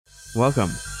Welcome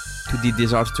to the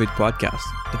Disaster Trade Podcast,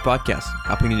 the podcast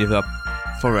helping you develop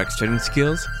Forex trading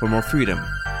skills for more freedom.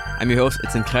 I'm your host,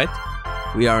 Trent Hoerr.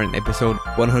 We are in episode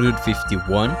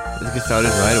 151. Let's get started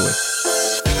right away.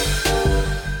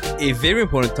 A very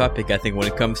important topic, I think, when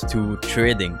it comes to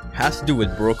trading has to do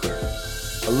with broker.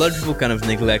 A lot of people kind of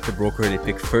neglect the broker they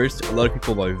pick first. A lot of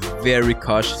people are very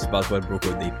cautious about what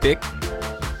broker they pick.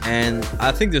 And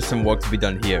I think there's some work to be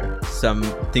done here, some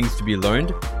things to be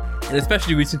learned. And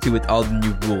especially recently with all the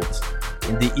new rules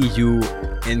in the EU,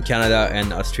 in Canada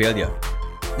and Australia.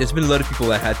 There's been a lot of people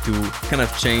that had to kind of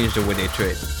change the way they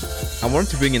trade. I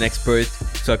wanted to bring an expert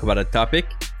to talk about a topic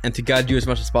and to guide you as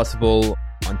much as possible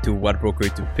onto what broker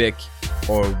to pick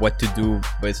or what to do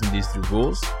based on these new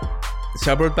rules.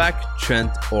 So I brought back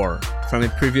Trent Hoerr from a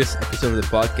previous episode of the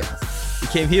podcast. He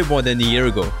came here more than a year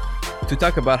ago to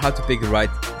talk about how to pick the right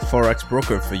Forex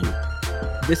broker for you.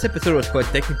 This episode was quite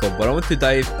technical, but I want to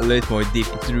dive a little more deep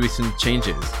into the recent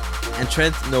changes. And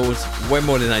Trent knows way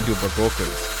more than I do about brokers.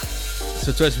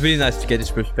 So it was really nice to get his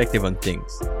perspective on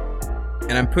things.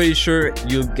 And I'm pretty sure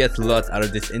you'll get a lot out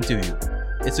of this interview.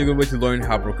 It's a good way to learn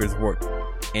how brokers work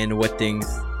and what things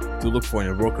to look for in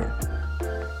a broker.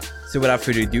 So without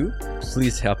further ado,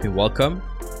 please help me welcome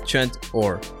Trent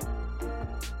Hoerr.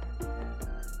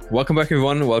 Welcome back,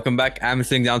 everyone. Welcome back. I'm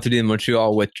sitting down today in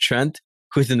Montreal with Trent,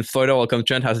 who's in Florida. Welcome,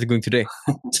 Trent. How's it going today?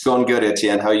 It's going good,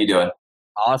 Etienne. How are you doing?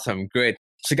 Awesome. Great.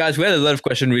 So guys, we had a lot of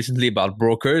questions recently about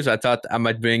brokers. I thought I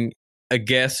might bring a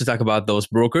guest to talk about those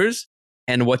brokers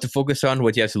and what to focus on,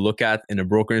 what you have to look at in a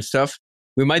broker and stuff.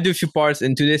 We might do a few parts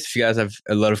into this if you guys have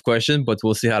a lot of questions, but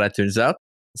we'll see how that turns out.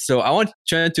 So I want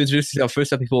Trent to introduce yourself first,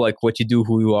 tell people like what you do,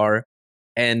 who you are,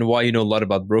 and why you know a lot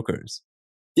about brokers.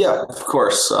 Yeah, of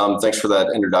course. Thanks for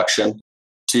that introduction.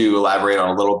 To elaborate on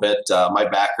a little bit, my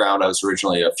background, I was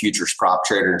originally a futures prop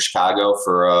trader in Chicago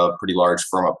for a pretty large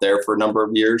firm up there for a number of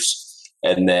years.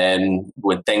 And then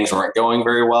when things weren't going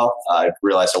very well, I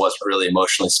realized I wasn't really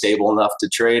emotionally stable enough to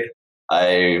trade.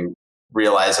 I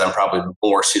realized I'm probably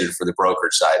more suited for the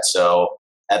brokerage side. So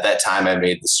at that time, I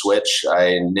made the switch. I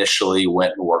initially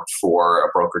went and worked for a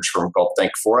brokerage firm called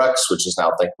Forex, which is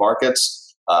now Think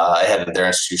Markets. I headed their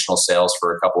institutional sales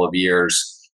for a couple of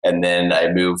years. And then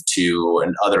I moved to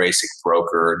another ASIC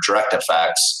broker,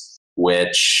 DirectFX,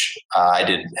 which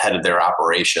I headed their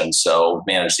operations. So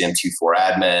managed the MT4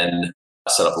 admin,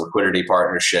 set up liquidity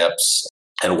partnerships,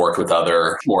 and worked with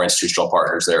other more institutional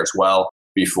partners there as well.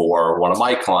 Before one of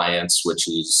my clients, which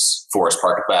is Forest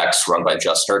Park FX, run by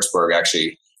Justin Hertzberg,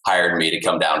 actually hired me to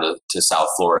come down to South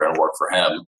Florida and work for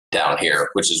him down here,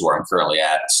 which is where I'm currently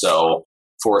at. So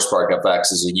Forest Park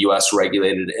FX is a U.S.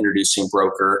 regulated introducing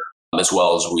broker, as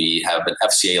well as we have an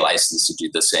FCA license to do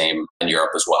the same in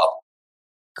Europe as well.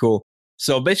 Cool.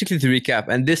 So basically to recap,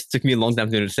 and this took me a long time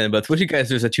to understand, but what you guys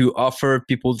do is that you offer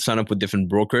people to sign up with different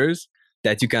brokers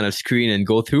that you kind of screen and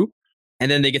go through, and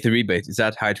then they get the rebate. Is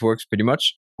that how it works pretty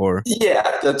much? Or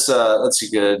yeah, that's a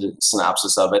good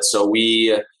synopsis of it. So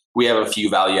we have a few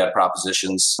value add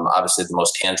propositions. Obviously, the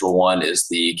most tangible one is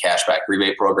the cashback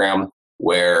rebate program,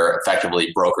 where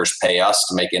effectively brokers pay us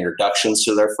to make introductions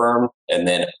to their firm. And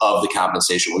then of the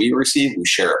compensation we receive, we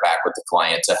share it back with the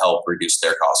client to help reduce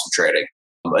their cost of trading.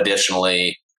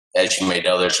 Additionally, as you may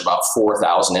know, there's about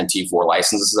 4,000 MT4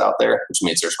 licenses out there, which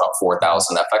means there's about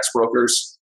 4,000 FX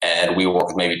brokers. And we work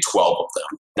with maybe 12 of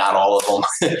them. Not all of them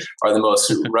are the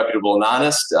most reputable and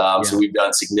honest. So we've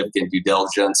done significant due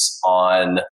diligence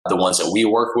on the ones that we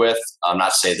work with. I'm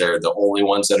not to say they're the only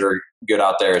ones that are good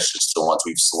out there. It's just the ones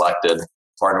we've selected to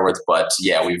partner with. But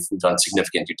yeah, we've done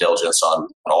significant due diligence on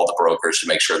all the brokers to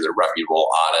make sure they're reputable,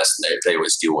 honest, and they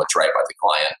always do what's right by the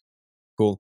client.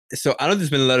 Cool. So I know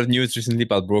there's been a lot of news recently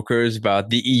about brokers,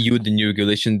 about the EU, the new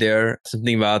regulation there,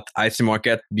 something about IC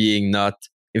market being not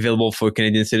available for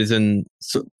Canadian citizens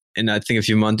in I think a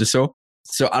few months or so.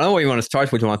 So I don't know what you want to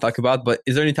start, what you want to talk about, but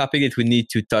is there any topic that we need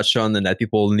to touch on and that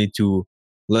people need to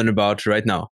learn about right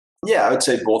now? Yeah, I would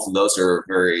say both of those are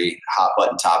very hot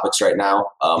button topics right now.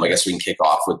 I guess we can kick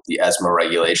off with the ESMA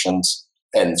regulations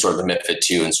and sort of the MiFID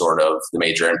II and sort of the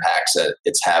major impacts that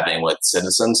it's having with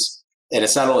citizens. And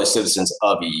it's not only citizens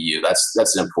of EU,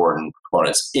 that's an important component.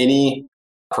 It's any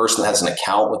person that has an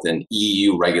account with an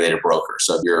EU regulated broker.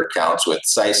 So if your account's with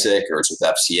CISIC or it's with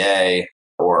FCA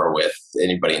or with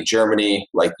anybody in Germany,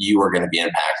 like you are going to be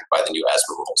impacted by the new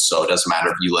ESMA rules. So it doesn't matter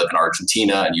if you live in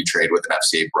Argentina and you trade with an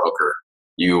FCA broker,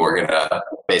 you are going to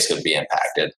basically be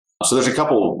impacted. So there's a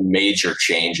couple major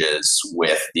changes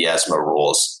with the ESMA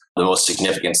rules. The most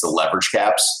significant is the leverage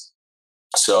caps.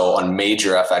 So on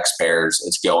major FX pairs,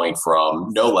 it's going from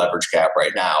no leverage cap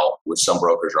right now, which some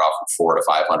brokers are offering 400 to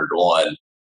 500 to 1,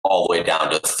 all the way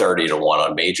down to 30 to 1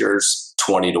 on majors,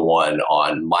 20 to 1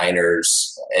 on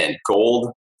miners and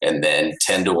gold, and then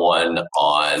 10 to 1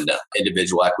 on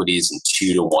individual equities and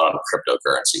 2 to 1 on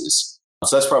cryptocurrencies.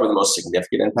 So that's probably the most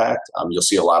significant impact. You'll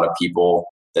see a lot of people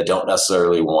that don't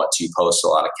necessarily want to post a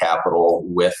lot of capital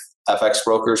with FX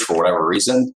brokers for whatever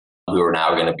reason, who are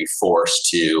now going to be forced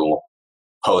to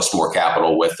post more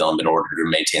capital with them in order to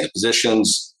maintain the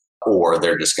positions, or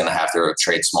they're just going to have to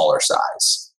trade smaller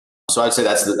size. So I'd say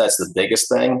that's the biggest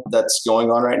thing that's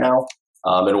going on right now.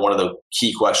 And one of the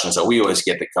key questions that we always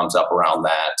get that comes up around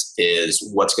that is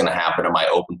what's going to happen to my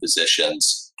open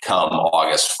positions come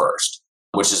August 1st,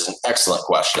 which is an excellent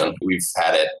question. We've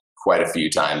had it quite a few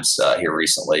times here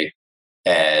recently.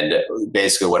 And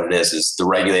basically what it is the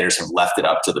regulators have left it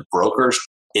up to the brokers.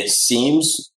 It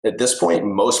seems at this point,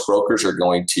 most brokers are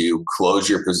going to close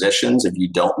your positions if you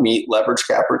don't meet leverage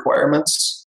cap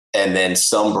requirements. And then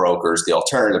some brokers, the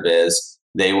alternative is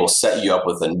they will set you up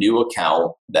with a new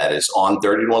account that is on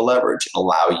 30 to 1 leverage and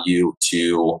allow you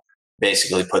to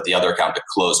basically put the other account to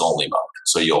close only mode.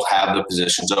 So you'll have the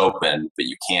positions open, but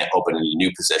you can't open any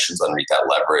new positions underneath that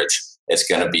leverage. It's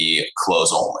going to be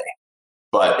close only.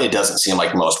 But it doesn't seem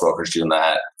like most brokers doing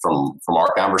that from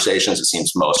our conversations. It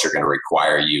seems most are going to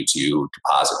require you to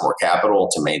deposit more capital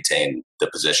to maintain the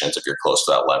positions if you're close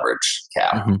to that leverage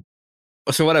cap. Mm-hmm.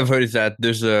 So what I've heard is that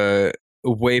there's a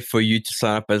way for you to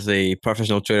sign up as a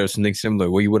professional trader or something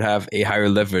similar where you would have a higher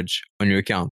leverage on your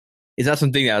account. Is that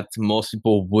something that most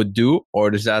people would do, or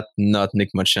does that not make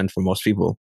much sense for most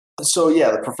people? So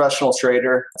yeah, the professional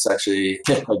trader, it's actually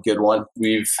a good one.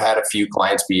 We've had a few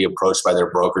clients be approached by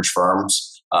their brokerage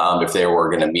firms if they were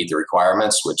going to meet the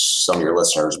requirements, which some of your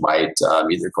listeners might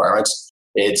meet the requirements.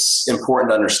 It's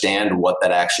important to understand what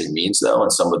that actually means, though,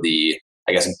 and some of the,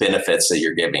 benefits that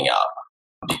you're giving up.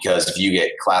 Because if you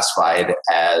get classified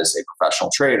as a professional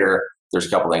trader, there's a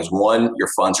couple things. One, your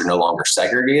funds are no longer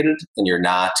segregated and you're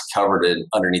not covered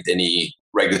underneath any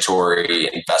regulatory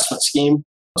investment scheme.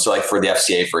 So like for the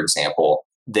FCA, for example,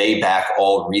 they back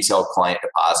all retail client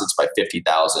deposits by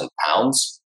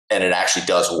 £50,000. And it actually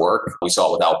does work. We saw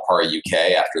it with Alpara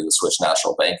UK after the Swiss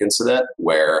National Bank incident,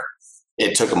 where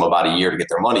it took them about a year to get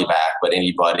their money back. But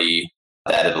anybody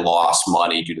that had lost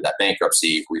money due to that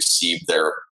bankruptcy received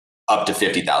their up to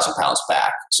 £50,000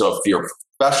 back. So if you're a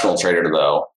professional trader,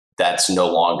 though, that's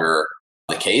no longer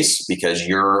the case because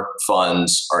your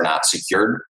funds are not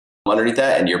secured underneath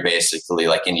that, and you're basically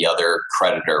like any other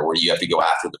creditor where you have to go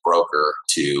after the broker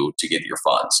to get your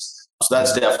funds. So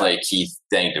that's definitely a key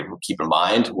thing to keep in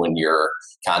mind when you're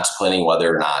contemplating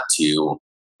whether or not to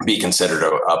be considered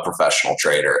a professional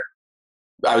trader.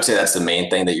 I would say that's the main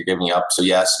thing that you're giving up. So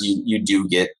yes, you do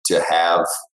get to have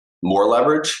more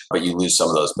leverage, but you lose some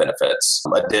of those benefits.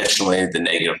 Additionally, the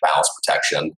negative balance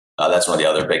protection. That's one of the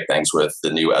other big things with the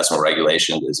new ESMA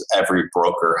regulation is every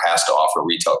broker has to offer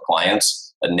retail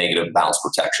clients a negative balance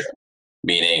protection,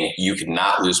 meaning you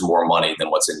cannot lose more money than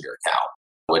what's in your account,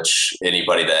 which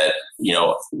anybody that,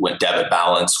 went debit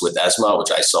balance with ESMA,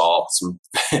 which I saw some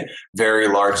very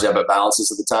large debit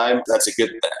balances at the time, that's a good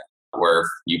thing. Where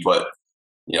you put,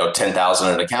 $10,000 in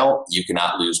an account, you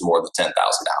cannot lose more than $10,000.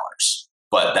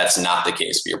 But that's not the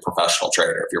case if you're a professional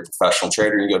trader. If you're a professional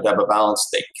trader and you go debit balance,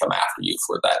 they can come after you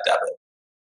for that debit.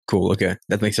 Cool. Okay.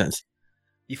 That makes sense.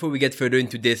 Before we get further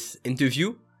into this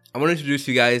interview, I want to introduce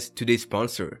you guys to today's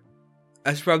sponsor.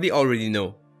 As you probably already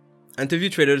know, I interview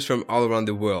traders from all around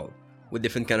the world with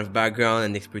different kind of background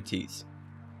and expertise.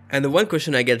 And the one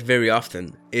question I get very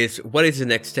often is, what is the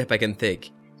next step I can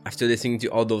take after listening to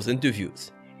all those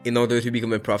interviews in order to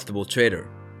become a profitable trader?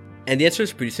 And the answer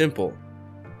is pretty simple.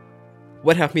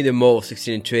 What helped me the most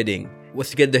succeed in trading was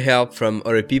to get the help from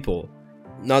other people.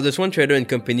 Now there's one trader and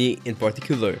company in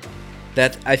particular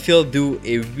that I feel do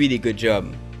a really good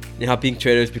job in helping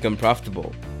traders become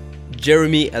profitable.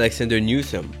 Jeremy Alexander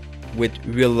Newsom with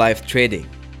Real Life Trading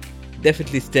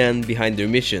definitely stand behind their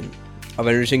mission of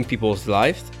enriching people's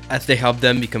lives as they help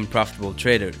them become profitable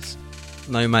traders.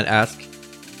 Now you might ask,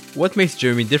 what makes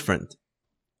Jeremy different?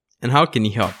 And how can he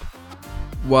help?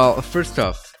 Well, first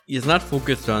off, he's not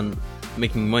focused on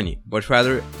making money, but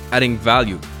rather adding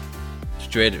value to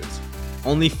traders.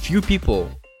 Only few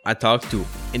people I talk to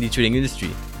in the trading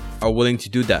industry are willing to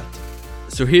do that.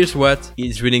 So here's what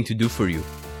he's willing to do for you.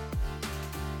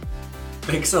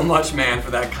 Thanks so much, man,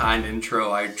 for that kind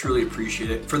intro. I truly appreciate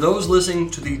it. For those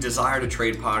listening to the Desire to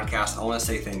Trade podcast, I want to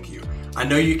say thank you. I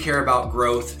know you care about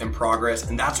growth and progress,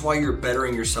 and that's why you're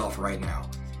bettering yourself right now.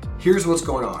 Here's what's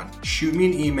going on. Shoot me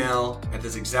an email at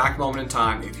this exact moment in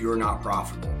time if you're not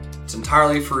profitable. It's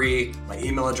entirely free. My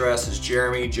email address is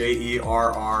Jeremy, Jerremy,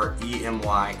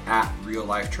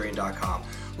 @reallifetrade.com.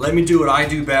 Let me do what I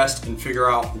do best and figure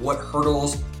out what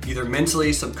hurdles, either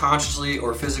mentally, subconsciously,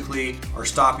 or physically, are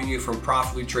stopping you from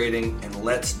profitably trading, and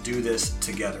let's do this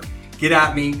together. Get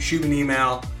at me, shoot me an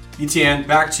email. ETN,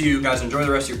 back to you guys. Enjoy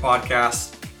the rest of your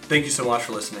podcast. Thank you so much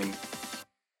for listening.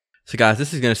 So guys,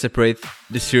 this is going to separate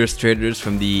the serious traders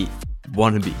from the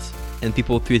wannabes and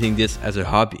people treating this as a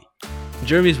hobby.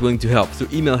 Jeremy is willing to help, so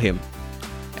email him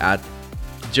at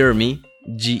Jeremy,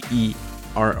 Gerremy,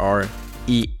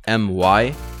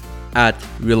 at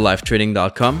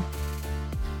reallifetrading.com.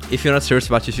 If you're not serious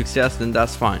about your success, then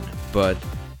that's fine. But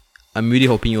I'm really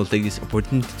hoping you'll take this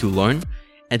opportunity to learn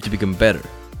and to become better.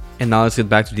 And now let's get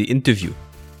back to the interview.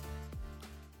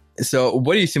 So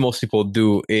what do you see most people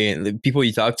do in the people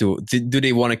you talk to? Do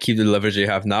they want to keep the leverage they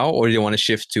have now, or do they want to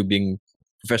shift to being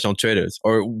professional traders?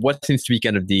 Or what seems to be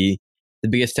kind of the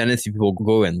biggest tendency people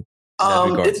go in that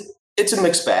regard? It's a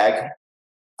mixed bag.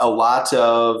 A lot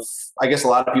of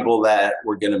people that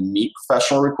were going to meet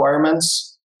professional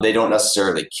requirements, they don't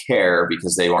necessarily care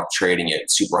because they weren't trading at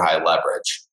super high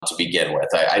leverage to begin with.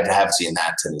 I have seen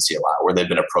that tendency a lot where they've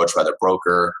been approached by their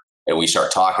broker and we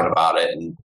start talking about it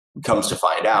and comes to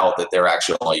find out that they're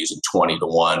actually only using 20 to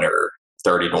 1 or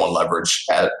 30 to 1 leverage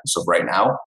as of right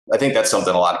now. I think that's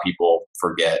something a lot of people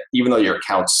forget. Even though your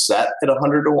account's set at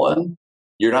 100 to 1,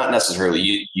 you're not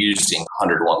necessarily using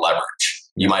 100 to 1 leverage.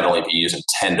 You might only be using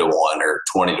 10 to 1 or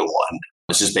 20 to 1.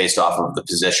 It's just based off of the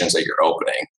positions that you're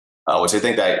opening, which I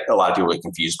think that a lot of people are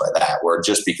confused by that, where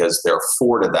just because they're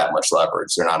afforded that much leverage,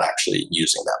 they're not actually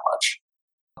using that much.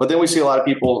 But then we see a lot of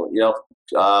people,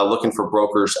 looking for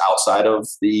brokers outside of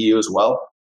the EU as well.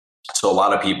 So a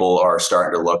lot of people are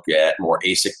starting to look at more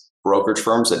ASIC brokerage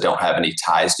firms that don't have any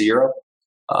ties to Europe.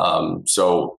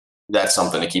 So that's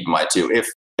something to keep in mind too.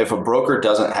 If a broker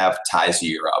doesn't have ties to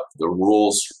Europe, the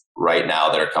rules right now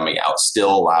that are coming out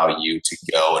still allow you to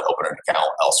go and open an account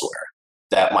elsewhere.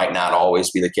 That might not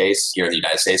always be the case. Here in the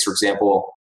United States, for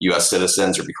example, U.S.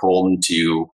 citizens are beholden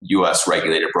to U.S.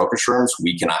 regulated brokerage firms.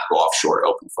 We cannot go offshore to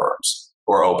open firms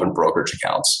or open brokerage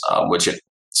accounts, which it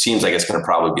seems like it's going to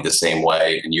probably be the same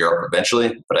way in Europe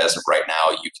eventually. But as of right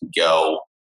now, you can go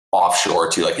offshore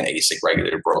to like an ASIC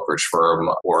regulated brokerage firm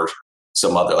or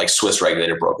some other like Swiss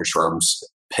regulated brokerage firms,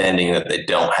 pending that they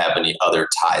don't have any other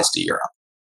ties to Europe.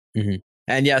 Mm-hmm.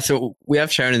 And yeah, so we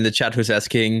have Sharon in the chat who's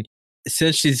asking,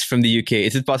 since she's from the UK,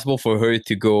 is it possible for her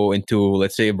to go into,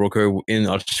 let's say, a broker in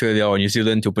Australia or New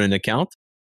Zealand to open an account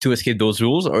to escape those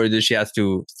rules, or does she have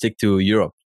to stick to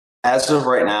Europe? As of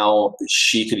right now,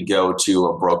 she could go to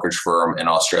a brokerage firm in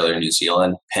Australia or New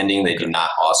Zealand, pending they do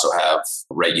not also have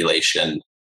regulation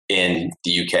in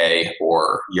the UK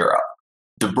or Europe.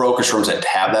 The brokerage firms that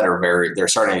have that they're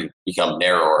starting to become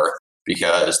narrower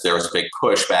because there was a big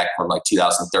push back from like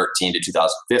 2013 to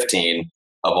 2015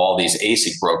 of all these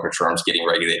ASIC brokerage firms getting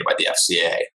regulated by the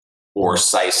FCA or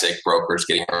SISIC brokers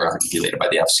getting regulated by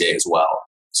the FCA as well.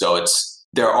 So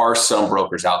there are some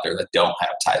brokers out there that don't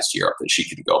have ties to Europe that she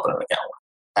could go open an account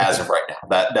with as of right now.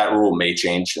 That rule may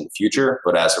change in the future,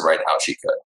 but as of right now, she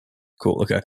could. Cool.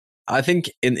 Okay. I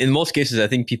think in most cases, I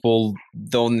think people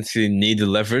don't necessarily need the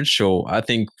leverage. So I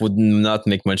think would not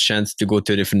make much sense to go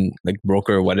to a different like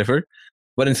broker or whatever.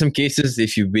 But in some cases,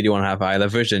 if you really want to have high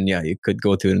leverage, then yeah, you could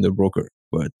go to another broker.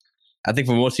 But I think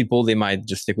for most people, they might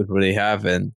just stick with what they have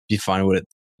and be fine with it.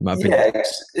 In my opinion.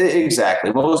 Yeah,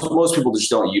 exactly. Most people just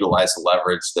don't utilize the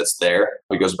leverage that's there.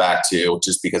 It goes back to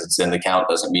just because it's in the account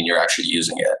doesn't mean you're actually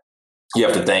using it. You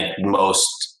have to think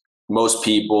most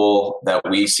people that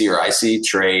we see or I see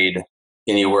trade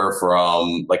anywhere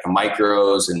from like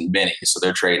micros and minis. So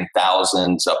they're trading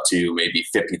thousands up to maybe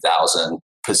 50,000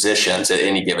 positions at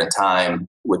any given time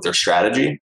with their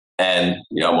strategy. And,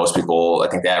 most people, I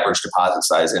think the average deposit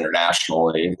size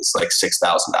internationally is like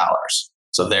 $6,000.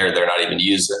 So they're not even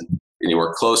using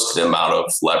anywhere close to the amount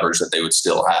of leverage that they would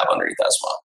still have underneath as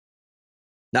well.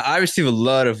 Now, I receive a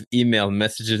lot of email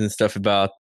messages and stuff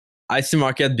about IC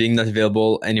market being not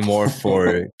available anymore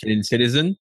for Canadian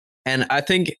citizen. And I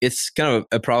think it's kind of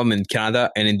a problem in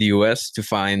Canada and in the US to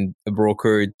find a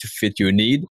broker to fit your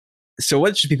need. So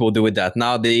what should people do with that?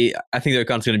 Now I think their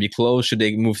account's going to be closed. Should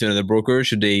they move to another broker?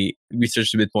 Should they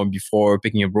research a bit more before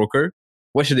picking a broker?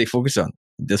 What should they focus on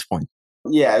at this point?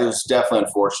 Yeah, it was definitely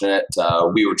unfortunate.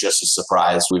 We were just as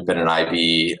surprised. We've been in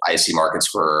IC markets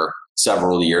for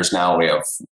several years now. We have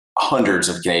hundreds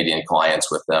of Canadian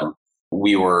clients with them.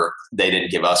 They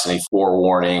didn't give us any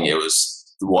forewarning. It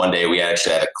was one day we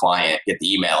actually had a client get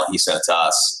the email he sent to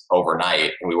us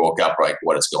overnight, and we woke up like,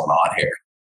 what is going on here?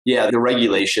 Yeah, the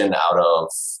regulation out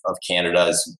of Canada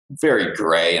is very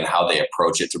gray in how they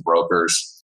approach it to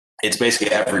brokers. It's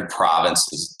basically every province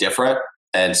is different.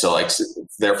 And so like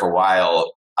there for a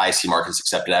while, IC markets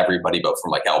accepted everybody, but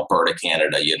from like Alberta,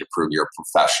 Canada, you had to prove you're a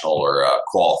professional or a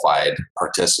qualified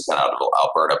participant out of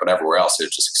Alberta, but everywhere else they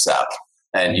would just accept.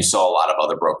 And you saw a lot of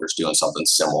other brokers doing something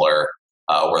similar,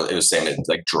 where it was same as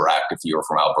like direct. If you were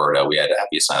from Alberta, we had to have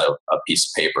you sign a piece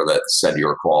of paper that said you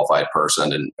were a qualified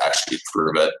person and actually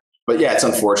prove it. But yeah, it's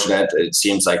unfortunate. It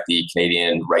seems like the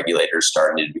Canadian regulators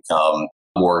starting to become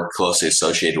more closely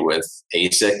associated with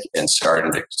ASIC and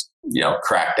starting to,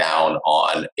 crack down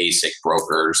on ASIC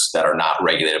brokers that are not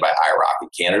regulated by IROC in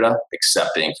Canada,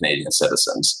 accepting Canadian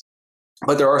citizens.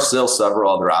 But there are still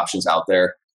several other options out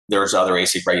there. There's other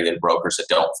ASIC regulated brokers that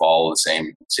don't follow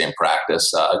the same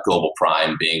practice. Global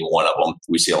Prime being one of them.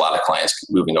 We see a lot of clients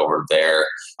moving over there.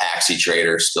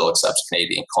 AxiTrader still accepts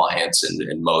Canadian clients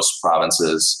in most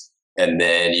provinces. And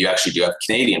then you actually do have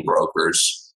Canadian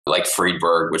brokers like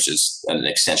Friedberg, which is an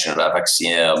extension of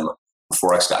FXCM,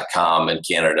 Forex.com in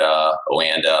Canada,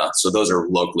 Oanda. So those are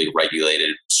locally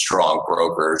regulated, strong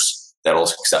brokers that will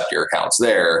accept your accounts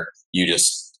there.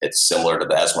 It's similar to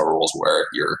the ESMA rules where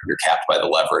you're capped by the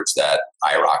leverage that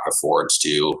IROC affords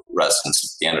to residents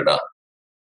of Canada.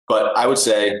 But I would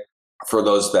say for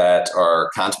those that are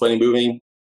contemplating moving,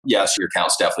 yes, your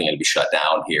account's definitely going to be shut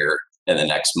down here in the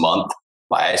next month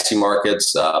by IC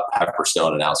markets.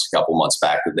 Pepperstone announced a couple months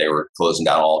back that they were closing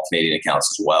down all Canadian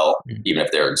accounts as well, even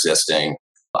if they're existing.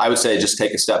 I would say just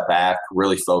take a step back,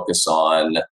 really focus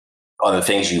on the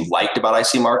things you liked about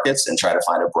IC markets and try to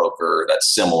find a broker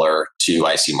that's similar to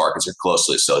IC markets or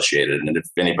closely associated. And if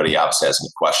anybody obviously has any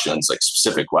questions, like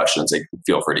specific questions, they can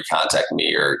feel free to contact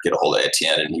me or get a hold of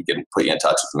Etienne and he can put you in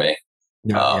touch with me.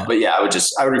 But yeah, I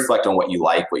would reflect on what you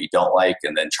like, what you don't like,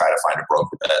 and then try to find a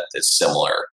broker that is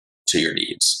similar to your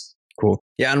needs. Cool.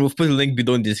 Yeah, and we'll put a link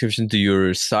below in the description to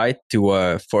your site to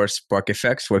Forex Spark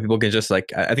FX, where people can just I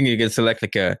think you can select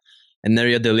an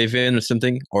area they live in or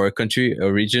something, or a country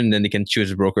or region, then they can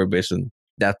choose a broker based on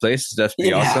that place. That's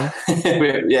pretty awesome.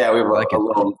 We have a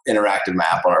little interactive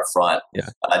map on our front. Yeah.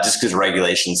 Just because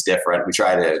regulation's different, we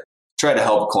try to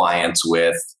help clients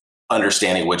with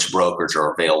understanding which brokers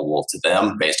are available to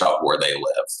them based off where they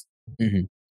live. Mm-hmm.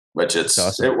 Which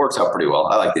awesome. It works out pretty well.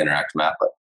 I like the interactive map, but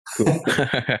cool.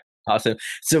 Awesome.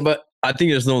 So, but I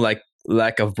think there's no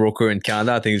lack of broker in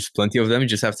Canada. I think there's plenty of them. You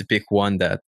just have to pick one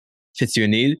that fits your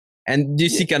need. And do you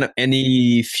see kind of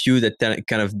any few that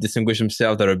kind of distinguish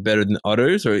themselves that are better than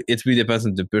others, or it really depends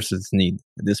on the person's need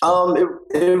at this point?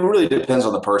 It really depends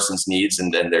on the person's needs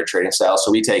and their trading style.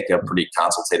 So we take a pretty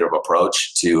consultative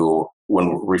approach to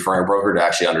when referring a broker to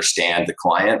actually understand the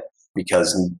client,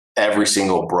 because every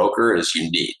single broker is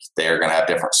unique. They're going to have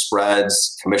different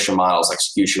spreads, commission models,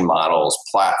 execution models,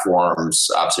 platforms,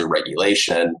 obviously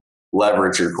regulation,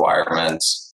 leverage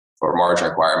requirements, or margin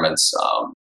requirements.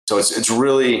 So it's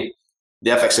really,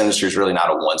 the FX industry is really not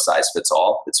a one size fits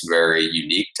all. It's very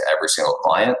unique to every single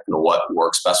client, and what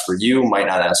works best for you might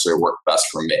not necessarily work best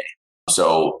for me.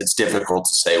 So it's difficult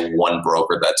to say one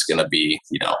broker that's going to be,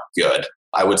 good.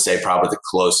 I would say probably the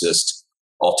closest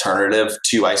alternative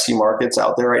to IC markets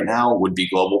out there right now would be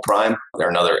Global Prime. They're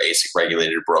another ASIC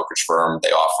regulated brokerage firm. They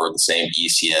offer the same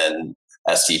ECN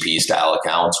STP style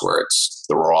accounts where it's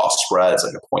the raw spreads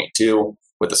like a 0.2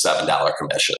 with a $7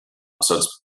 commission. So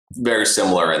it's very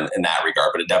similar in that regard,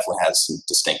 but it definitely has some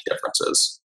distinct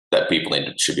differences that people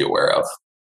should be aware of.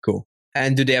 Cool.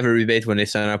 And do they have a rebate when they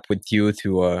sign up with you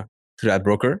to that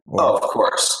broker? Or? Oh, of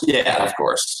course. Yeah, of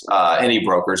course. Any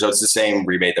broker. So it's the same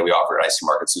rebate that we offer at IC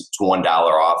Markets. It's $1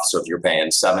 off. So if you're paying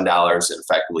 $7, it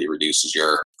effectively reduces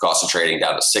your cost of trading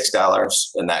down to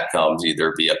 $6. And that comes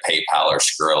either via PayPal or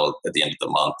Skrill at the end of the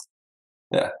month.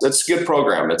 Yeah, it's a good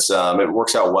program. It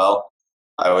works out well.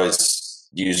 I always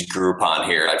use Groupon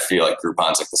here. I feel like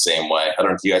Groupon's like the same way. I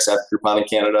don't know if you guys have Groupon in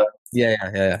Canada. Yeah,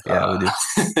 we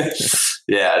do.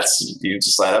 Yeah, you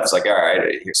just sign up. It's like, all right,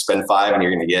 you spend $5 and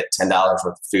you're going to get $10 worth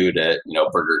of food at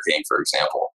Burger King, for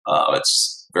example.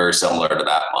 It's very similar to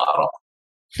that model.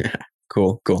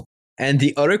 Cool. And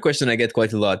the other question I get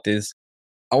quite a lot is,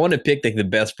 I want to pick the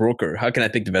best broker. How can I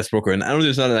pick the best broker? And I know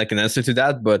there's not an answer to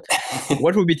that, but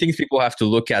what would be things people have to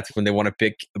look at when they want to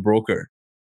pick a broker?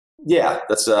 Yeah,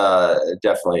 that's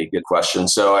definitely a good question.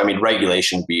 So,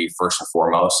 regulation would be first and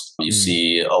foremost. You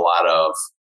see a lot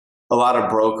of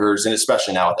brokers, and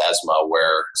especially now with ESMA,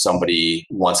 where somebody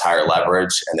wants higher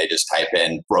leverage and they just type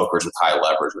in brokers with high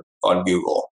leverage on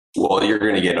Google. Well, you're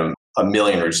going to get a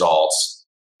million results,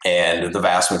 and the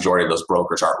vast majority of those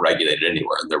brokers aren't regulated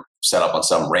anywhere. They're set up on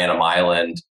some random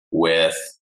island with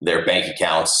their bank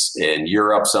accounts in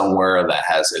Europe somewhere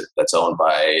that's owned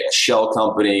by a shell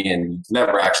company, and you can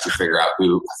never actually figure out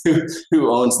who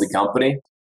owns the company.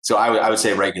 So I would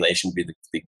say regulation would be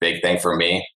the big thing for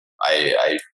me.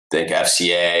 I Think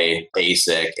FCA,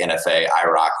 BASIC, NFA,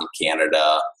 IROC in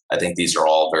Canada. I think these are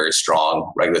all very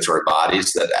strong regulatory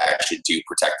bodies that actually do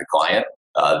protect the client.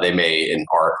 They may, in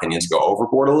our opinions, go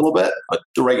overboard a little bit, but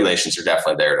the regulations are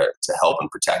definitely there to help and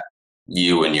protect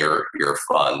you and your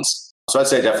funds. So I'd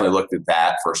say definitely look at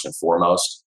that first and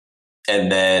foremost.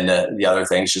 And then the other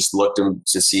things, just look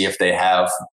to see if they have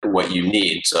what you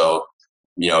need. So,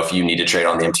 if you need to trade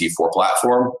on the MT4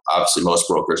 platform, obviously most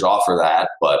brokers offer that,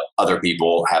 but other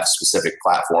people have specific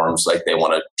platforms, like they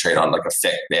want to trade on like a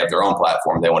FIX. They have their own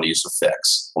platform. They want to use a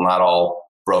FIX. Well, not all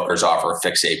brokers offer a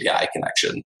FIX API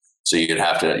connection. So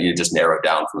you just narrow it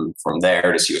down from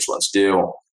there to see which ones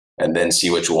do, and then see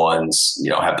which ones,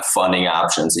 have the funding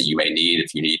options that you may need.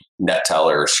 If you need net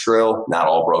teller or Skrill, not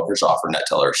all brokers offer net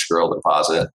teller or Skrill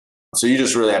deposit. So you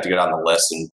just really have to get on the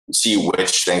list and see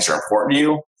which things are important to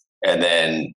you, and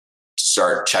then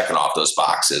start checking off those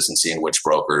boxes and seeing which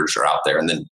brokers are out there. And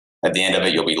then at the end of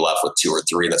it, you'll be left with 2 or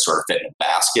 3 that sort of fit in a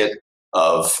basket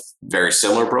of very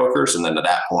similar brokers. And then at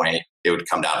that point, it would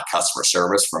come down to customer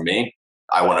service from me.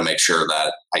 I want to make sure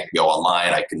that I can go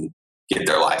online, I can get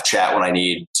their live chat when I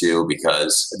need to,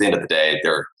 because at the end of the day,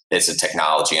 it's a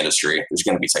technology industry. There's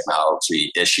going to be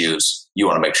technology issues. You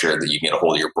want to make sure that you can get a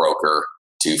hold of your broker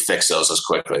to fix those as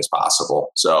quickly as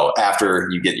possible. So after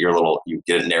you get you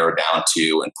get it narrowed down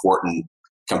to important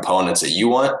components that you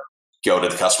want, go to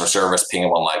the customer service, ping them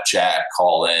on live chat,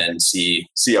 call in, see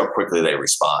how quickly they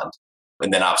respond.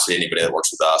 And then obviously anybody that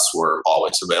works with us, we're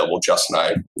always available. Justin and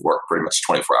I work pretty much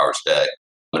 24 hours a day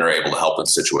and are able to help in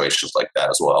situations like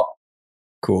that as well.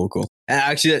 Cool. And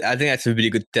actually, I think that's a really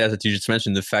good test that you just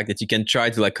mentioned, the fact that you can try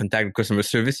to contact the customer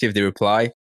service, see if they reply.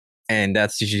 And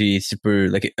that's usually super,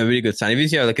 a really good sign.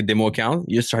 If you have a demo account,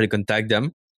 you just try to contact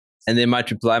them, and they might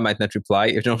reply, might not reply.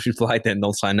 If they don't reply, then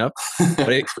don't sign up.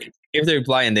 But if they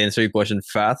reply and they answer your question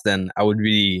fast, then I would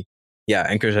really,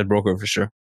 encourage that broker for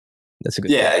sure. That's a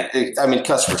good thing.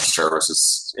 Customer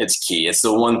service it's key. It's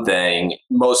the one thing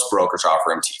most brokers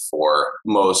offer MT4.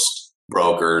 Most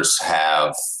brokers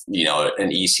have, an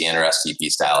ECN or STP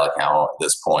style account at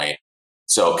this point.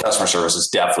 So customer service is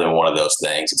definitely one of those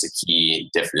things. It's a key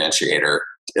differentiator,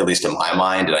 at least in my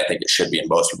mind, and I think it should be in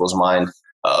most people's mind,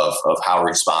 of how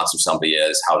responsive somebody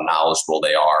is, how knowledgeable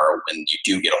they are when you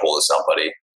do get a hold of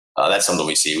somebody. That's something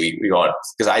we see. We go on,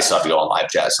 because I still have to go on live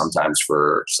chat sometimes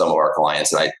for some of our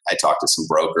clients, and I talk to some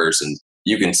brokers, and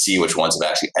you can see which ones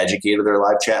have actually educated their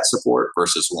live chat support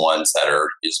versus ones that are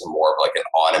using more of an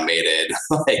automated,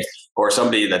 or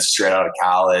somebody that's straight out of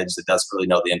college that doesn't really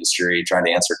know the industry trying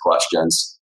to answer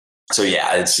questions. So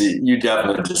you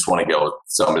definitely just want to go with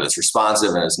somebody that's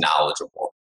responsive and is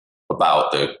knowledgeable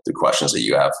about the questions that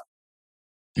you have.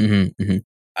 Mm-hmm, mm-hmm.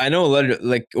 I know a lot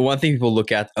of, one thing people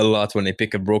look at a lot when they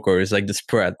pick a broker is the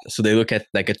spread. So they look at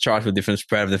a chart with different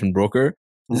spread of different broker.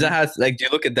 Does that have, do you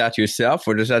look at that yourself,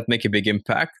 or does that make a big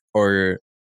impact? Or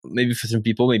maybe for some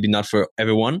people, maybe not for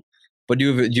everyone, but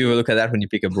do you ever look at that when you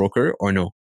pick a broker, or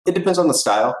no? It depends on the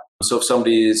style. So if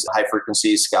somebody's high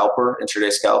frequency scalper,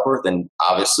 intraday scalper, then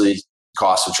obviously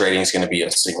cost of trading is going to be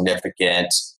a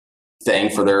significant thing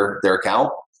for their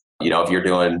account. If you're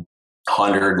doing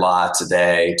 100 lots a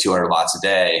day, 200 lots a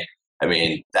day,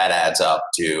 that adds up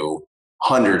to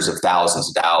hundreds of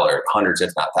thousands of dollars, hundreds if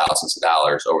not thousands of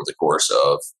dollars over the course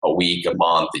of a week, a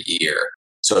month, a year.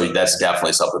 So that's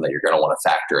definitely something that you're going to want to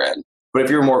factor in. But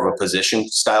if you're more of a position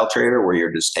style trader where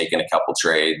you're just taking a couple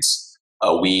trades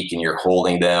a week and you're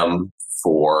holding them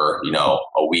for,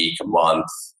 a week, a month,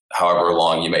 however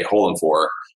long you may hold them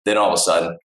for, then all of a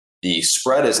sudden the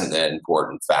spread isn't an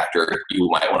important factor. You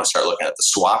might want to start looking at the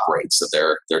swap rates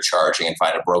that they're charging and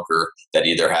find a broker that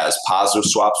either has positive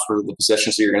swaps for the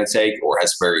positions that you're going to take or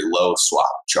has very low swap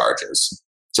charges.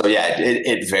 So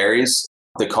it varies.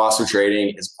 The cost of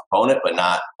trading is a component, but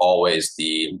not always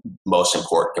the most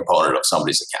important component of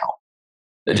somebody's account.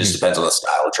 It just depends on the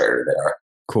style of trader they are.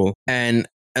 Cool. And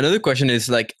another question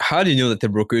is how do you know that the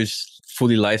broker is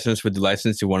fully licensed with the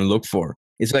license you want to look for?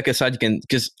 It's a site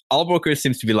because all brokers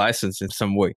seems to be licensed in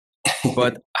some way.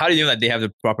 But how do you know that they have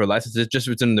the proper license? Is it just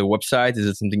within the website? Is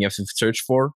it something you have to search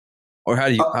for? Or how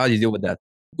do you deal with that?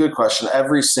 Good question.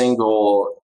 Every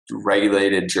single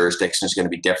regulated jurisdiction is going to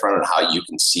be different on how you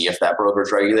can see if that broker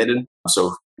is regulated.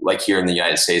 So here in the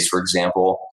United States, for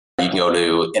example, you can go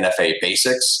to NFA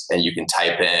Basics and you can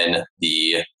type in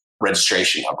the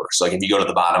registration number. So if you go to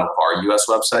the bottom of our US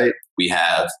website, we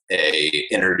have a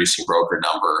introducing broker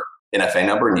number, NFA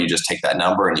number, and you just take that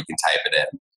number and you can type it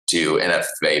in to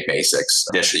NFA Basics.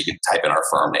 Additionally, you can type in our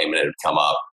firm name and it'll come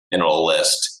up and it'll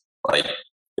list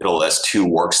who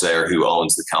works there, who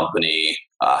owns the company,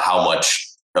 how much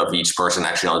of each person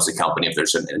actually owns the company, if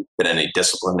there's been any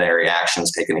disciplinary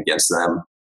actions taken against them.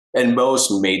 And most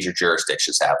major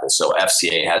jurisdictions have this. So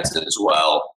FCA has it as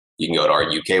well. You can go to our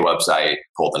UK website,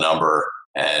 pull the number,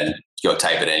 and go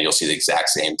type it in. You'll see the exact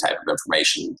same type of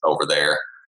information over there.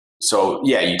 So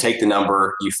yeah, you take the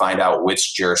number, you find out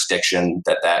which jurisdiction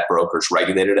that broker's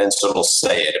regulated in. So it'll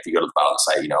say it if you go to the bottom of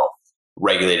the site,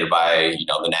 regulated by,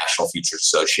 the National Futures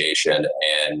Association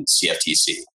and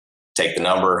CFTC. Take the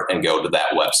number and go to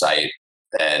that website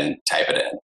and type it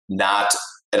in.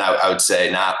 I would say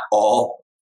not all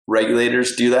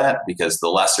regulators do that, because the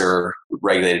lesser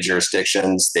regulated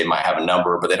jurisdictions, they might have a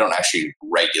number, but they don't actually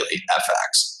regulate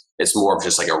FX. It's more of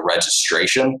just like a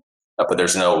registration, but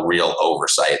there's no real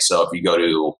oversight. So if you go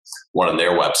to one of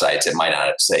their websites, it might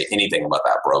not say anything about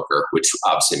that broker, which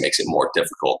obviously makes it more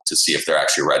difficult to see if they're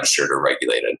actually registered or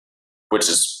regulated, which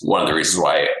is one of the reasons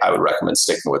why I would recommend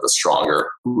sticking with a stronger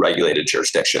regulated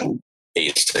jurisdiction,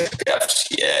 ASIC,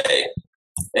 FTA,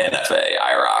 NFA,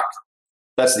 IROC.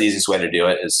 That's the easiest way to do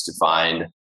it, is to find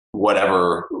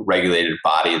whatever regulated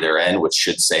body they're in, which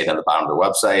should say it on the bottom of their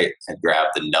website, and grab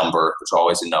the number. There's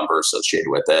always a number associated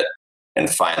with it, and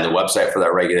find the website for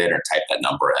that regulator and type that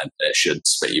number in. It should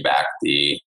spit you back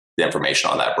the information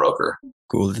on that broker.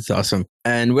 Cool. That's awesome.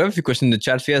 And we have a few questions in the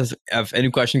chat. If you guys have any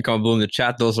question, comment below in the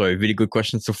chat. Those are really good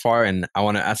questions so far, and I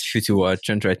want to ask you to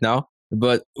Trent right now.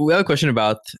 But we have a question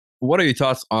about, what are your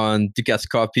thoughts on Ducat's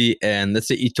copy and, let's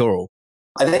say, eToro?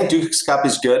 I think Duke's copy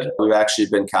is good. We've actually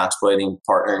been contemplating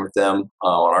partnering with them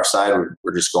on our side.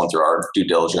 We're just going through our due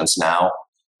diligence now.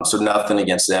 So nothing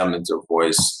against them. I've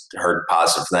always heard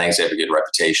positive things. They have a good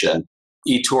reputation.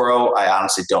 eToro, I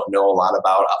honestly don't know a lot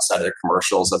about outside of the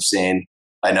commercials I've seen.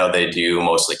 I know they do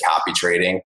mostly copy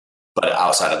trading, but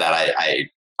outside of that, I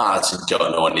honestly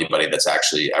don't know anybody that's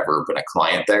actually ever been a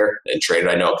client there and traded.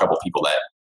 I know a couple of people that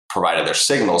provided their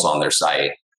signals on their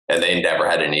site, and they never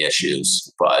had any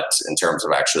issues. But in terms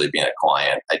of actually being a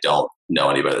client, I don't know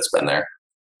anybody that's been there.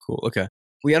 Cool. Okay.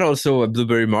 We had also a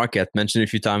Blueberry Market mentioned a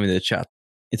few times in the chat.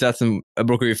 Is that a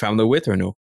broker you're familiar with or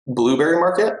no? Blueberry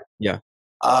Market? Yeah.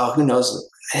 Who knows?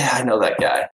 Yeah, I know that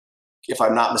guy. If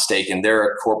I'm not mistaken, they're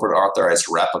a corporate authorized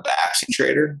rep of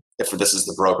AxiTrader, if this is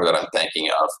the broker that I'm thinking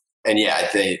of. And yeah, I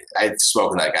think I've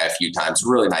spoken to that guy a few times.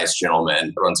 Really nice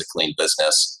gentleman, runs a clean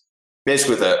business.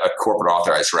 Basically, with a corporate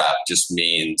authorized rep just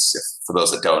means, for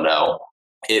those that don't know,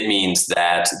 it means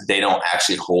that they don't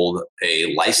actually hold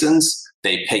a license.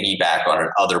 They piggyback on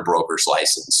another broker's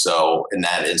license. So in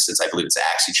that instance, I believe it's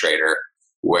AxiTrader,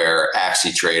 where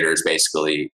AxiTrader is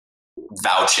basically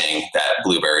vouching that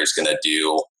Blueberry is going to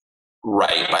do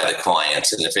right by the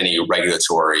clients. And if any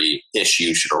regulatory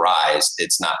issue should arise,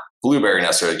 it's not Blueberry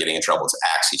necessarily getting in trouble, it's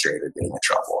AxiTrader getting in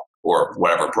trouble, or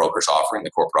whatever broker's offering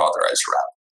the corporate authorized rep.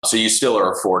 So you still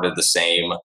are afforded the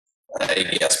same, I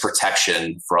guess,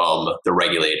 protection from the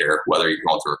regulator, whether you're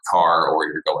going through a car or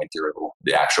you're going through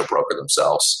the actual broker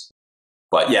themselves.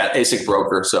 But yeah, ASIC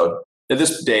broker. So at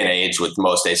this day and age, with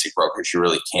most ASIC brokers, you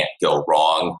really can't go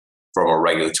wrong from a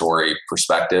regulatory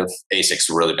perspective. ASIC's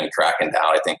really been cracking down.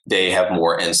 I think they have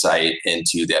more insight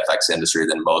into the FX industry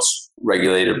than most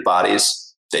regulated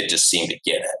bodies. They just seem to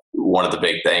get it. One of the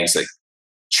big things that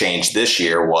changed this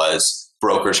year was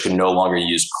brokers can no longer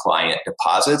use client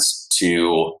deposits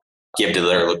to give to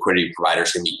their liquidity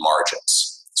providers to meet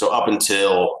margins. So up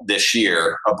until this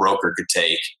year, a broker could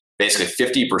take basically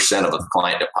 50% of a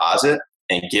client deposit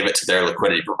and give it to their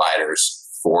liquidity providers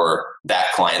for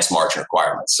that client's margin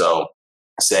requirements. So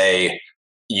say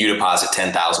you deposit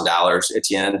 $10,000,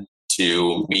 Etienne,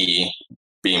 to me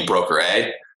being broker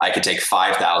A, I could take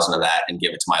 5,000 of that and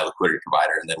give it to my liquidity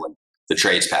provider. And then when the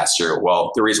trades pass through,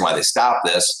 well, the reason why they stopped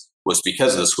this was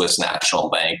because of the Swiss National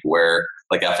Bank, where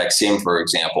like FXIM, for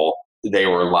example, they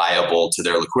were liable to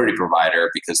their liquidity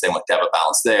provider because they went debit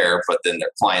balance there, but then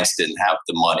their clients didn't have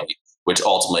the money, which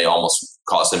ultimately almost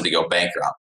caused them to go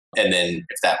bankrupt. And then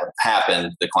if that would have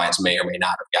happened, the clients may or may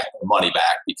not have gotten their money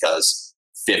back, because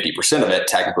 50% of it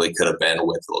technically could have been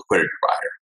with the liquidity provider.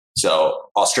 So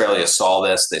Australia saw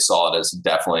this. They saw it as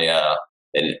definitely a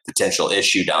potential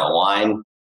issue down the line.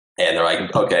 And they're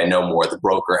like, okay, no more. The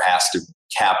broker has to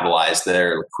capitalize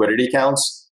their liquidity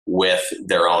accounts with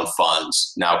their own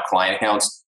funds. Now, client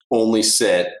accounts only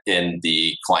sit in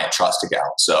the client trust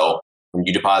account. So when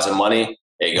you deposit money,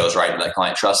 it goes right into that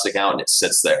client trust account and it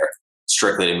sits there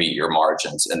strictly to meet your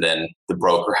margins. And then the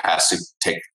broker has to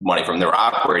take money from their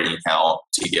operating account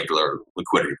to give to their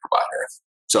liquidity provider.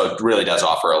 So it really does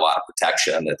offer a lot of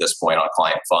protection at this point on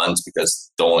client funds,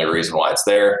 because the only reason why it's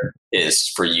there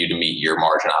is for you to meet your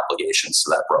margin obligations to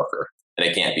that broker. And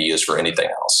it can't be used for anything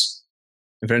else.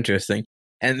 Very interesting.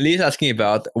 And Lee's asking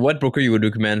about what broker you would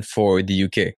recommend for the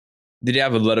UK. Do they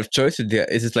have a lot of choice?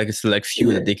 Is it like a select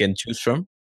few that they can choose from?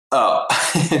 Oh,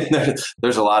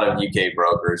 there's a lot of UK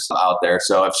brokers out there.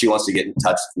 So if she wants to get in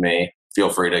touch with me, feel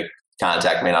free to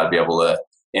contact me and I'll be able to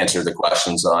answer the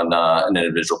questions on an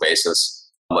individual basis.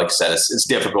 Like I said, it's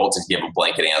difficult to give a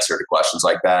blanket answer to questions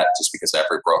like that just because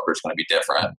every broker is going to be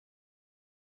different.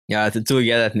 Yeah, to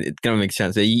get that, it kind of makes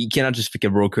sense. You cannot just pick a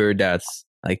broker that's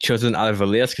like chosen out of a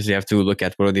list because you have to look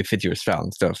at whether they fit your style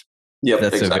and stuff. Yeah,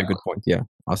 that's exactly. a very good point. Yeah,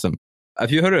 awesome.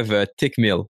 Have you heard of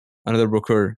Tickmill, another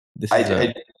broker?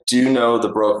 I do know the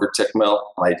broker Tickmill.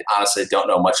 I honestly don't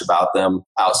know much about them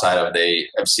outside of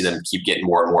I've seen them keep getting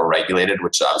more and more regulated,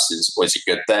 which obviously is always a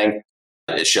good thing.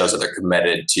 It shows that they're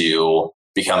committed to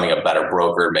becoming a better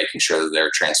broker, making sure that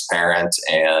they're transparent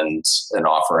and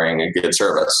offering a good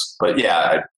service. But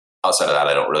yeah, outside of that,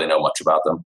 I don't really know much about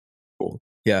them. Cool.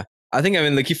 Yeah. I think I've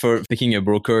been lucky for picking a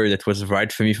broker that was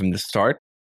right for me from the start.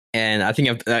 And I think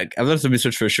I've done some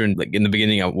research for sure in the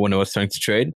beginning when I was starting to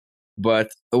trade. But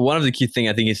one of the key things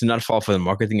I think is to not fall for the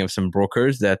marketing of some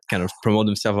brokers that kind of promote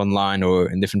themselves online or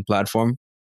in different platforms.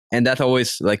 And that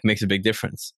always makes a big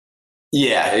difference.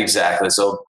 Yeah, exactly.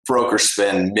 So brokers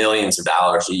spend millions of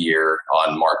dollars a year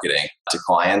on marketing to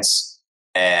clients.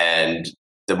 And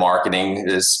the marketing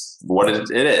is what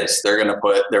it is. They're going to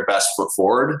put their best foot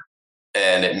forward.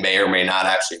 And it may or may not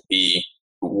actually be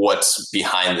what's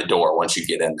behind the door once you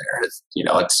get in there.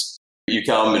 You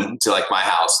come into my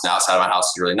house, and outside of my house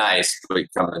is really nice, but you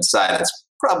come inside, it's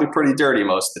probably pretty dirty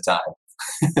most of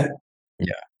the time.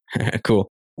 Yeah, cool.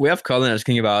 We have Colin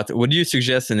asking about, would you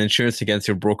suggest an insurance against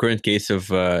your broker in case of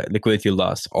liquidity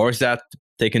loss? Or is that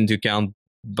taken into account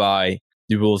by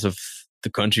the rules of the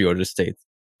country or the state?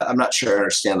 I'm not sure I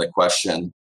understand the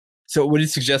question. So would you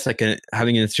suggest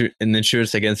having an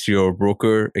insurance against your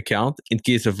broker account in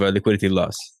case of liquidity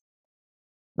loss?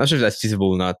 Not sure if that's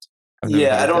feasible or not.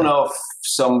 I don't know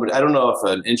if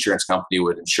an insurance company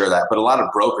would insure that, but a lot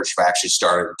of brokers have actually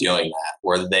started doing that,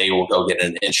 where they will go get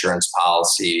an insurance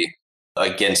policy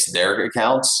against their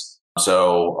accounts.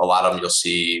 So a lot of them you'll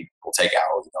see will take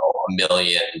out $1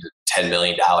 million, $10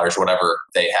 million, whatever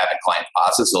they have in client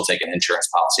deposits. They'll take an insurance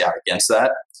policy out against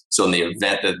that. So in the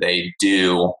event that they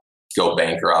do go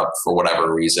bankrupt for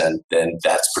whatever reason, then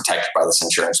that's protected by this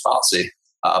insurance policy.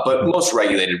 But most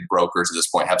regulated brokers at this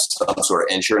point have some sort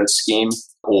of insurance scheme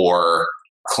or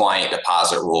client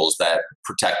deposit rules that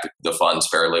protect the funds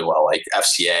fairly well. Like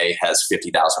FCA has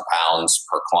 50,000 pounds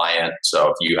per client. So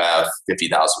if you have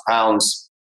 50,000 pounds,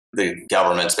 the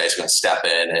government's basically going to step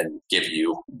in and give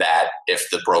you that if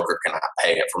the broker cannot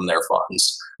pay it from their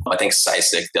funds. I think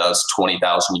SISIC does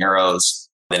 20,000 euros.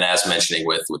 Then as mentioning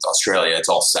with Australia, it's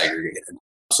all segregated.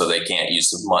 So they can't use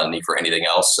the money for anything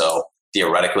else. So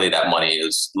theoretically, that money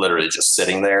is literally just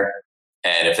sitting there.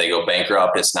 And if they go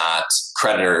bankrupt,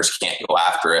 creditors can't go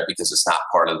after it because it's not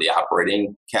part of the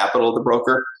operating capital of the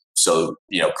broker. So,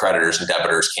 creditors and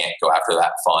debitors can't go after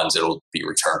that funds. It'll be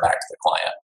returned back to the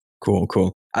client.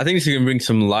 Cool. I think this can bring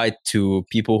some light to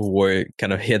people who were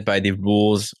kind of hit by the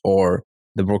rules or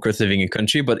the brokers living in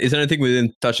country. But is there anything we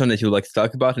didn't touch on that you'd like to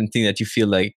talk about? Anything that you feel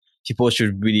like people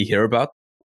should really hear about?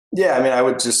 Yeah, I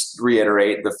would just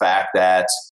reiterate the fact that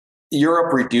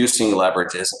Europe reducing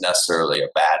leverage isn't necessarily a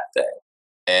bad thing.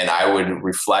 And I would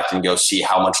reflect and go see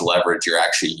how much leverage you're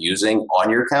actually using on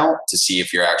your account to see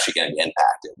if you're actually going to be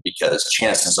impacted, because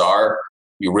chances are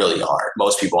you really aren't.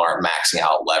 Most people aren't maxing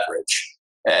out leverage.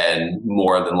 And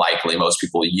more than likely, most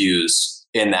people use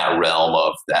in that realm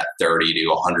of that 30 to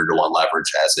 100 to 1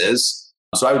 leverage as is.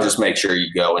 So I would just make sure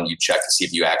you go and you check to see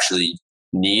if you actually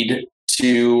need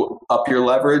to up your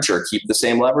leverage or keep the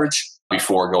same leverage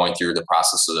before going through the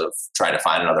process of trying to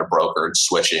find another broker and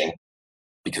switching.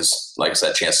 Because like I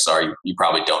said, chances are you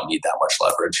probably don't need that much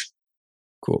leverage.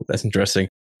 Cool. That's interesting.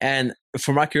 And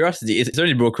for my curiosity, is there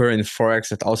any broker in Forex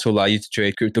that also allow you to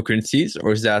trade cryptocurrencies,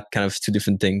 or is that kind of two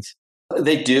different things?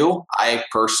 They do. I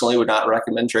personally would not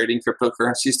recommend trading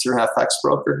cryptocurrencies through an FX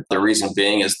broker. The reason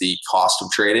being is the cost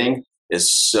of trading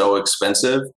is so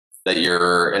expensive that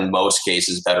you're in most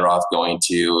cases better off going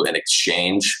to an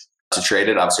exchange to trade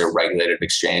it, obviously a regulated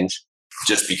exchange,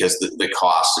 just because the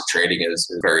cost of trading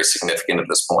is very significant at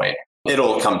this point.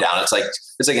 It'll come down. It's like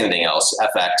anything else.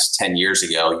 FX 10 years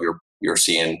ago, you're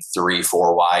seeing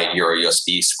 3-4 wide Euro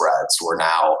USD spreads, where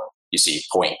now you see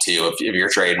 0.2. If you're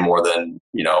trading more than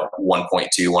 1.2,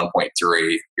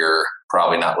 1.3, you're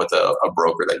probably not with a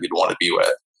broker that you'd want to be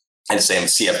with. And same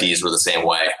CFDs were the same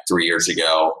way 3 years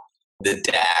ago. The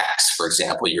DAX, for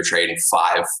example, you're trading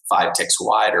five ticks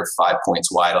wide or 5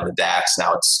 points wide on the DAX.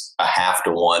 Now it's 0.5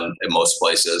 to 1 in most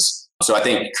places. So I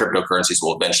think cryptocurrencies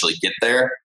will eventually get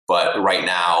there, But right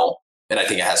now, and I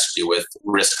think it has to do with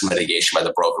risk mitigation by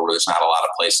the broker, where there's not a lot of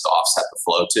place to offset the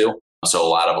flow to. So a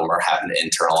lot of them are having to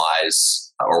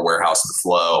internalize or warehouse the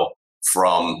flow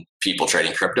from people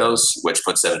trading cryptos, which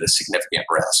puts them at a significant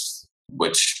risk,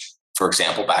 which, for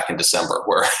example, back in December,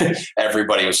 where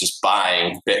everybody was just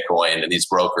buying Bitcoin and these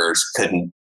brokers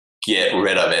couldn't get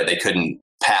rid of it. They couldn't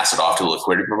pass it off to a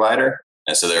liquidity provider.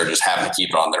 And so they were just having to keep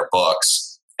it on their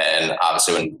books. And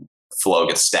obviously when flow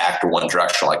gets stacked in one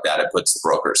direction like that, it puts the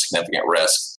broker at significant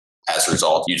risk. As a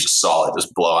result, you just saw it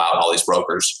just blow out all these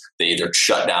brokers. They either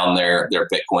shut down their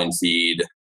Bitcoin feed,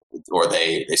 or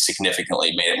they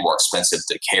significantly made it more expensive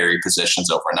to carry positions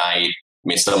overnight. I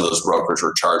mean, some of those brokers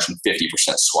were charging 50%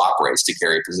 swap rates to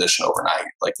carry a position overnight.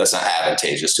 Like, that's not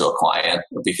advantageous to a client,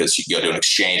 because you can go to an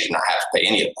exchange and not have to pay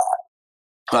any of that.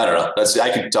 I don't know. I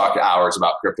could talk hours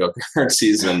about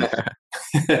cryptocurrencies and.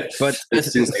 But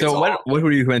so, what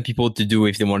would you recommend people to do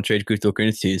if they want to trade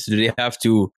cryptocurrencies? Do they have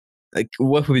to,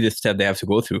 what would be the step they have to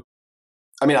go through?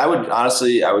 I mean, I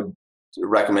would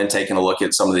recommend taking a look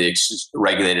at some of the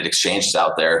regulated exchanges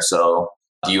out there. So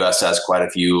the U.S. has quite a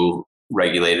few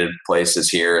regulated places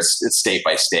here. It's state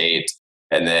by state.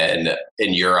 And then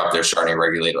in Europe, they're starting to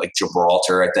regulate, like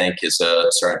Gibraltar, I think, is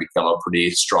starting to become a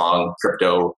pretty strong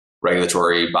crypto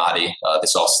regulatory body. They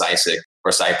saw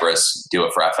Cyprus do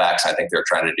it for FX. I think they're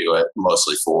trying to do it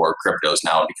mostly for cryptos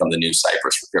now and become the new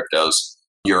Cyprus for cryptos.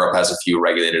 Europe has a few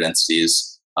regulated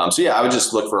entities. So yeah, I would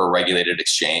just look for a regulated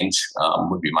exchange,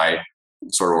 would be my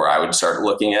sort of where I would start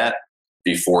looking at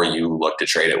before you look to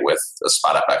trade it with a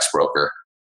spot FX broker,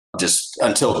 just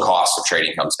until the cost of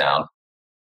trading comes down.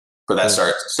 But that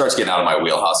starts getting out of my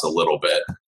wheelhouse a little bit.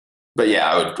 But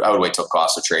yeah, I would wait till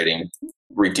cost of trading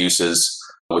reduces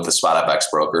with the spot FX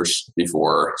brokers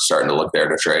before starting to look there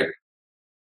to trade.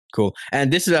 Cool.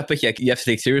 And this is a topic you have to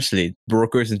take seriously.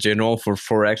 Brokers in general for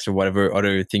Forex or whatever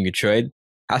other thing you trade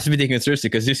has to be taken seriously,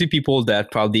 because you see people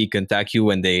that probably contact you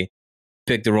when they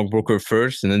pick the wrong broker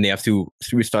first, and then they have to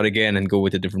restart again and go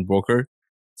with a different broker.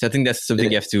 So I think that's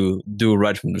something you have to do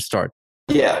right from the start.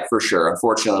 Yeah, for sure.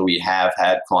 Unfortunately, we have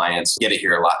had clients, get it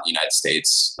here a lot in the United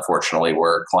States, unfortunately,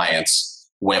 where clients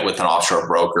went with an offshore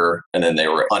broker and then they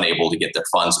were unable to get their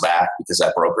funds back because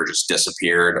that broker just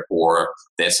disappeared, or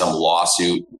they had some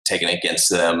lawsuit taken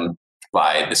against them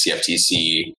by the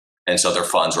CFTC. And so their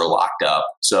funds were locked up.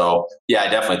 So yeah, I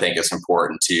definitely think it's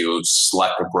important to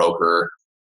select a broker,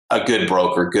 a good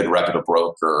broker, good reputable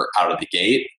broker out of the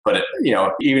gate. But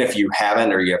even if you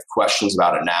haven't, or you have questions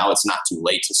about it now, it's not too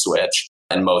late to switch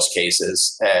in most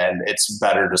cases. And it's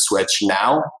better to switch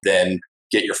now than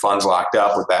get your funds locked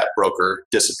up with that broker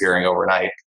disappearing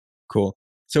overnight. Cool.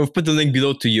 So we've put the link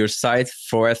below to your site,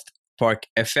 Forest Park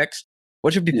FX.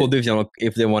 What should people do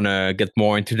if they want to get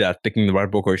more into that, picking the right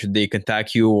broker? Should they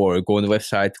contact you or go on the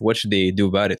website? What should they do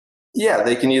about it? Yeah,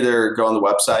 they can either go on the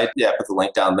website, put the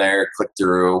link down there, click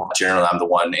through. Generally, I'm the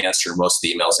one answering most of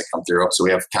the emails that come through. So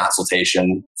we have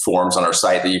consultation forms on our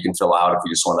site that you can fill out if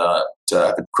you just want to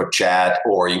have a quick chat,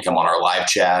 or you can come on our live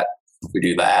chat. We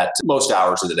do that. Most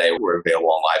hours of the day, we're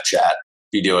available on live chat.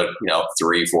 If you do it,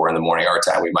 3, 4 in the morning our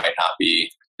time, we might not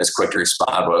be as quick to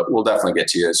respond, but we'll definitely get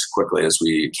to you as quickly as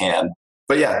we can.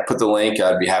 But yeah, put the link.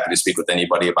 I'd be happy to speak with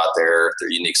anybody about their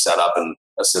unique setup and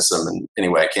assist them in any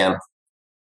way I can.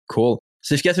 Cool.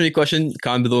 So if you guys have any questions,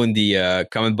 comment below in the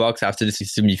comment box after this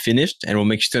is to be finished, and we'll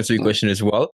make sure to answer your question as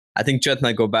well. I think Trent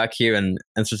might go back here and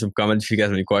answer some comments if you guys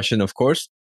have any question, of course.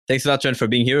 Thanks a lot, Trent, for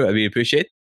being here. I really appreciate it.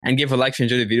 And give a like if you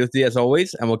enjoyed the video today, as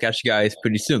always, and we'll catch you guys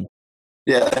pretty soon.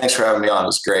 Yeah, thanks for having me on. It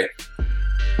was great.